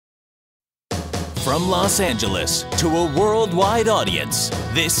From Los Angeles to a worldwide audience,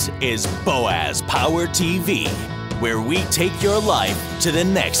 this is Boaz Power TV, where we take your life to the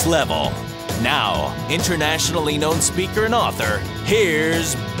next level. Now, internationally known speaker and author,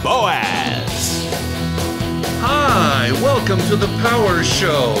 here's Boaz. Hi, welcome to the Power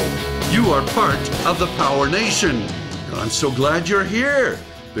Show. You are part of the Power Nation. And I'm so glad you're here,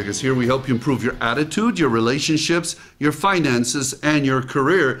 because here we help you improve your attitude, your relationships, your finances, and your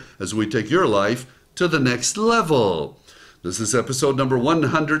career as we take your life to the next level. This is episode number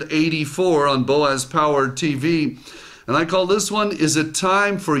 184 on Boaz Power TV. And I call this one, Is It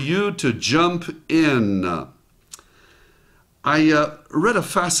Time for You to Jump In? I read a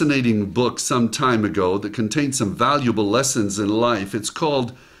fascinating book some time ago that contains some valuable lessons in life. It's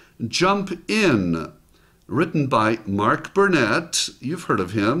called Jump In, written by Mark Burnett. You've heard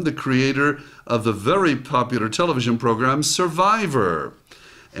of him, the creator of the very popular television program Survivor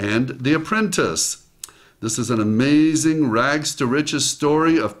and The Apprentice. This is an amazing rags to riches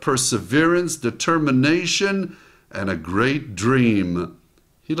story of perseverance, determination, and a great dream.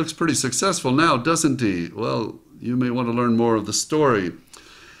 He looks pretty successful now, doesn't he? Well, you may want to learn more of the story.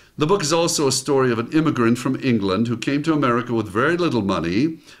 The book is also a story of an immigrant from England who came to America with very little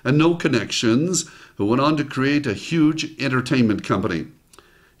money and no connections, who went on to create a huge entertainment company.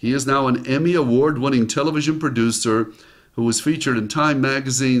 He is now an Emmy Award-winning television producer who was featured in Time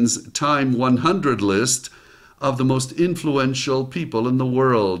magazine's Time 100 list of the most influential people in the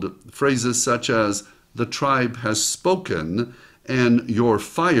world. Phrases such as, "The tribe has spoken," and "You're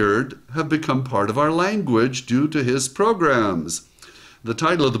fired" have become part of our language due to his programs. The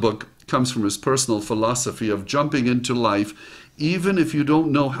title of the book comes from his personal philosophy of jumping into life even if you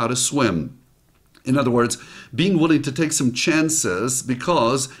don't know how to swim. In other words, being willing to take some chances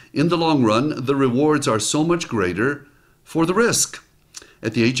because, in the long run, the rewards are so much greater for the risk.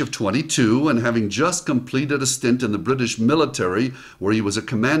 At the age of 22, and having just completed a stint in the British military where he was a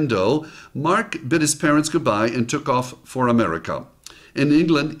commando, Mark bid his parents goodbye and took off for America. In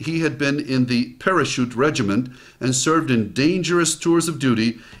England, he had been in the parachute regiment and served in dangerous tours of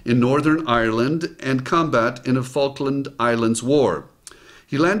duty in Northern Ireland and combat in a Falkland Islands War.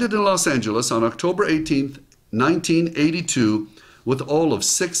 He landed in Los Angeles on October 18, 1982, with all of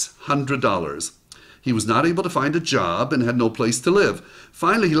 $600. He was not able to find a job and had no place to live.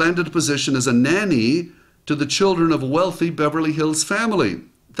 Finally, he landed a position as a nanny to the children of a wealthy Beverly Hills family.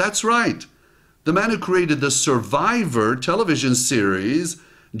 That's right. The man who created the Survivor television series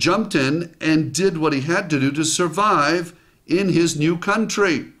jumped in and did what he had to do to survive in his new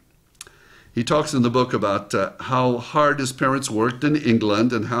country. He talks in the book about how hard his parents worked in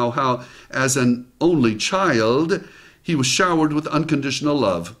England and how, as an only child, he was showered with unconditional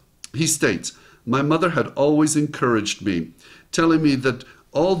love. He states, "My mother had always encouraged me, telling me that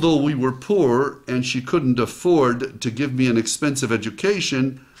although we were poor and she couldn't afford to give me an expensive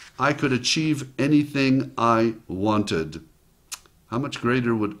education, I could achieve anything I wanted." How much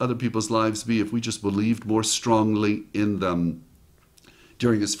greater would other people's lives be if we just believed more strongly in them?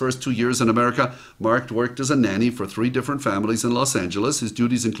 During his first 2 years in America, Mark worked as a nanny for 3 different families in Los Angeles. His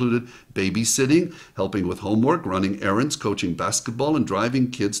duties included babysitting, helping with homework, running errands, coaching basketball, and driving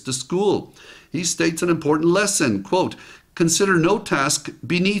kids to school. He states an important lesson, quote, "Consider no task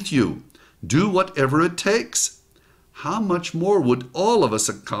beneath you. Do whatever it takes." How much more would all of us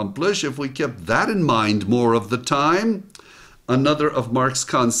accomplish if we kept that in mind more of the time? Another of Mark's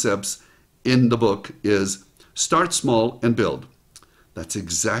concepts in the book is start small and build. That's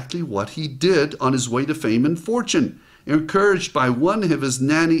exactly what he did on his way to fame and fortune. Encouraged by one of his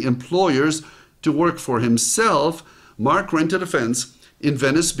nanny employers to work for himself, Mark rented a fence in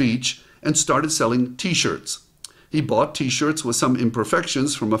Venice Beach and started selling t-shirts. He bought t-shirts with some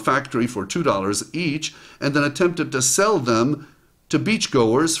imperfections from a factory for $2 each and then attempted to sell them to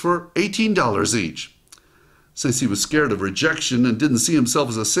beachgoers for $18 each. Since he was scared of rejection and didn't see himself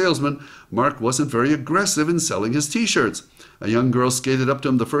as a salesman, Mark wasn't very aggressive in selling his t-shirts. A young girl skated up to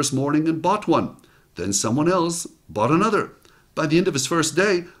him the first morning and bought one. Then someone else bought another. By the end of his first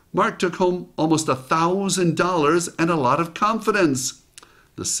day, Mark took home almost $1,000 and a lot of confidence.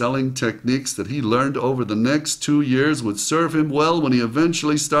 The selling techniques that he learned over the next 2 years would serve him well when he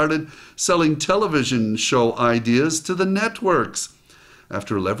eventually started selling television show ideas to the networks.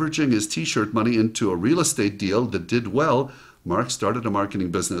 After leveraging his t-shirt money into a real estate deal that did well, Mark started a marketing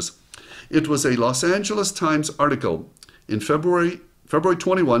business. It was a Los Angeles Times article in February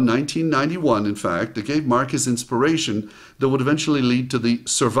 21, 1991, in fact, that gave Mark his inspiration that would eventually lead to the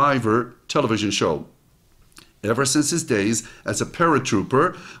Survivor television show. Ever since his days as a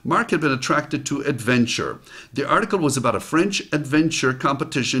paratrooper, Mark had been attracted to adventure. The article was about a French adventure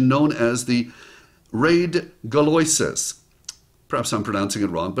competition known as the Raid Galoisis. Perhaps I'm pronouncing it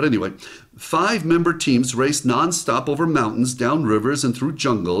wrong, but anyway. 5-member teams raced nonstop over mountains, down rivers, and through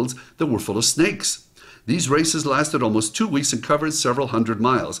jungles that were full of snakes. These races lasted almost 2 weeks and covered several hundred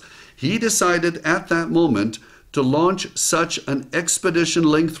miles. He decided at that moment to launch such an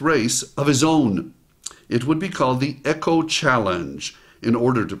expedition-length race of his own. It would be called the Echo Challenge. In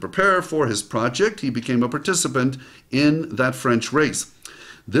order to prepare for his project, he became a participant in that French race.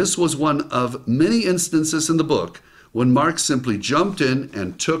 This was one of many instances in the book when Mark simply jumped in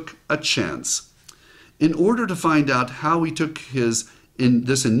and took a chance. In order to find out how he took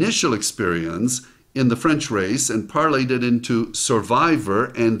this initial experience in the French race and parlayed it into Survivor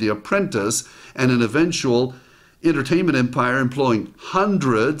and The Apprentice and an eventual entertainment empire employing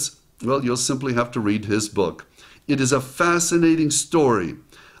hundreds, well, you'll simply have to read his book. It is a fascinating story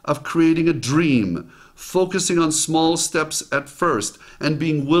of creating a dream, focusing on small steps at first, and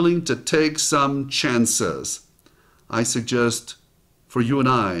being willing to take some chances. I suggest for you and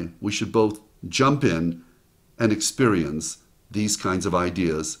I, we should both jump in and experience these kinds of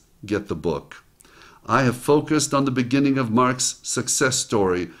ideas. Get the book. I have focused on the beginning of Mark's success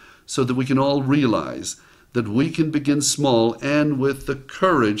story so that we can all realize that we can begin small, and with the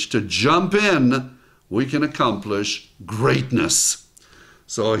courage to jump in, we can accomplish greatness.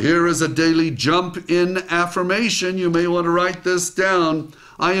 So here is a daily jump in affirmation. You may want to write this down.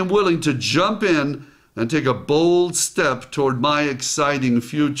 I am willing to jump in and take a bold step toward my exciting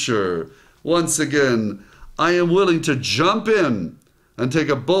future. Once again, I am willing to jump in and take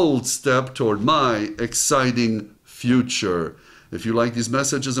a bold step toward my exciting future. If you like these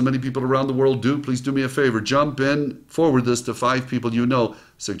messages, and many people around the world do, please do me a favor. Jump in, forward this to 5 people you know.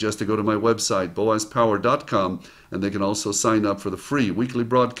 Suggest they go to my website, boazpower.com, and they can also sign up for the free weekly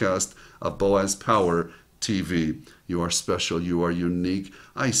broadcast of Boaz Power TV. You are special. You are unique.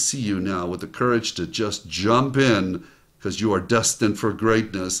 I see you now with the courage to just jump in because you are destined for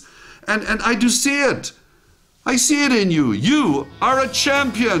greatness. And I do see it. I see it in you. You are a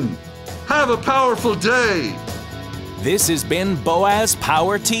champion. Have a powerful day. This has been Boaz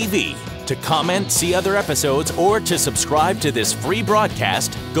Power TV. To comment, see other episodes, or to subscribe to this free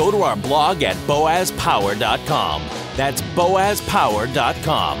broadcast, go to our blog at boazpower.com. That's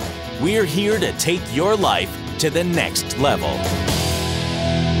boazpower.com. We're here to take your life to the next level.